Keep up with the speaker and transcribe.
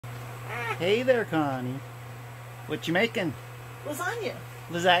Hey there, Connie. What you making? Lasagna.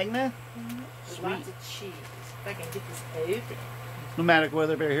 Lasagna? With lots of cheese. If I can get this open. Nomadic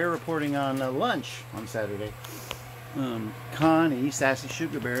Weather Bear here reporting on lunch on Saturday. Connie, Sassy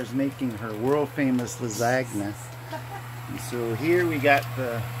Sugar Bear, is making her world famous lasagna. And so here we got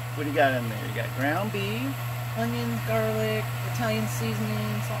the, what do you got in there? You got ground beef. Onions, garlic, Italian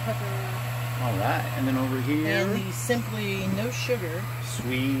seasoning, salt, pepper. All right, and then over here, And the simply no sugar.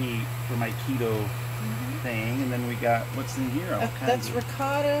 sweet for my keto thing. And then we got, what's in here? All That's kinds of-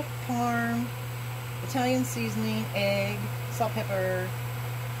 ricotta, parm, Italian seasoning, egg, salt, pepper,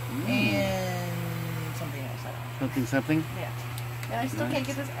 and something else. I don't know. something. Yeah. And I still Nice. can't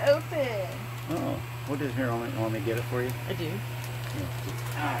get this open. Oh, what is here? Want me to get it for you? I do.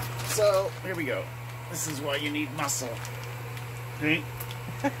 Alright, so here we go. This is why you need muscle. Okay?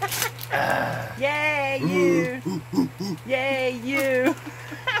 Yay, you! Yay, you!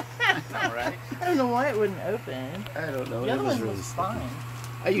 Alright. I don't know why it wouldn't open. I don't know. The It other was one really was sticky. fine.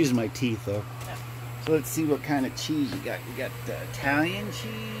 I use my teeth though. Yeah. So let's see what kind of cheese you got. You got Italian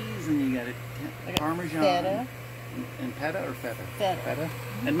cheese and you got I got Parmesan. feta. And feta or feta? Feta. Feta.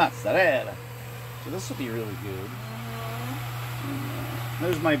 And mozzarella. So this will be really good.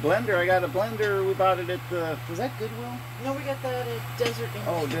 There's my blender. I got a blender. We bought it at the, was that Goodwill? No, we got that at Desert Industry.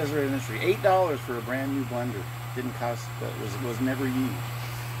 Oh, Desert Industry. $8 for a brand new blender. Didn't cost, was never used.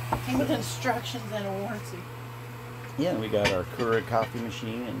 Came with instructions and a warranty. Yeah, we got our Keurig coffee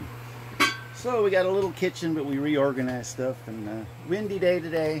machine, and so we got a little kitchen, but we reorganized stuff. And windy day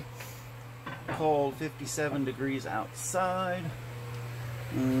today, cold, 57 degrees outside.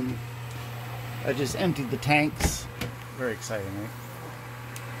 I just emptied the tanks. Very exciting, right?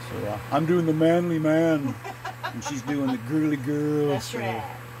 So I'm doing the manly man, and she's doing the girly girl. That's so right.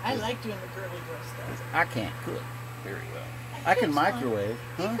 I like doing the girly girl stuff. I can't cook very well. I can cooks fine. microwave.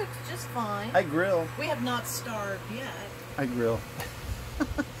 He Huh? cooks just fine. I grill. We have not starved yet. I grill.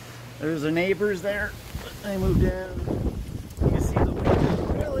 There's the neighbors there. They moved in. You can see the wind is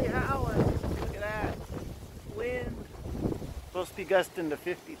really howling. Look at that. Wind. Supposed to be gusting to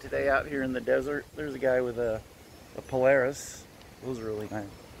 50 today out here in the desert. There's a guy with a Polaris. Those are really nice.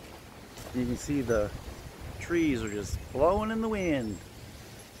 You can see the trees are just blowing in the wind.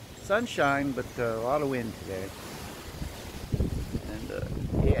 Sunshine, but a lot of wind today.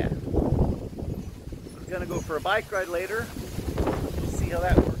 And yeah. I'm gonna go for a bike ride later. We'll see how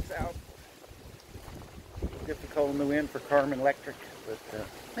that works out. Difficult in the wind for Carmen Electric, but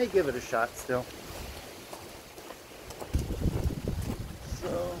may give it a shot still.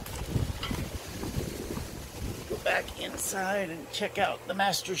 So, go back inside and check out the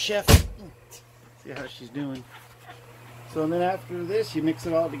Master Chef. See how she's doing. So and then after this, you mix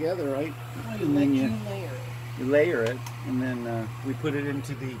it all together, right? And then you layer it, and then we put it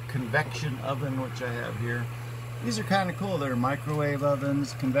into the convection oven, which I have here. These are kind of cool. They're microwave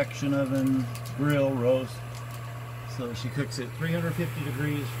ovens, convection oven, grill, roast. So she cooks it 350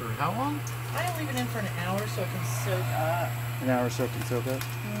 degrees for how long? I leave it in for an hour so it can soak up. An hour so it can soak up?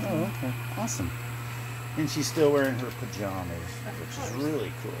 Oh, okay. Awesome. And she's still wearing her pajamas, which is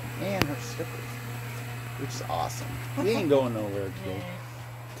really cool. And her slippers, which is awesome. We ain't going nowhere today.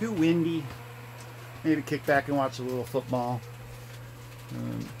 Too windy. Maybe kick back and watch a little football.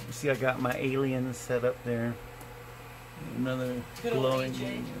 You see I got my aliens set up there. Another Good old glowing DJ.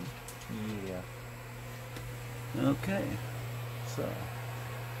 alien. Yeah. Okay. So,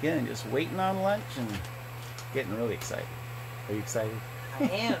 again, just waiting on lunch and getting really excited. Are you excited? I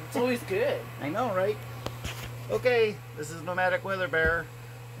am. It's always good. I know, right? Okay, this is Nomadic Weather Bear.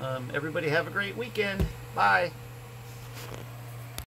 Everybody have a great weekend. Bye.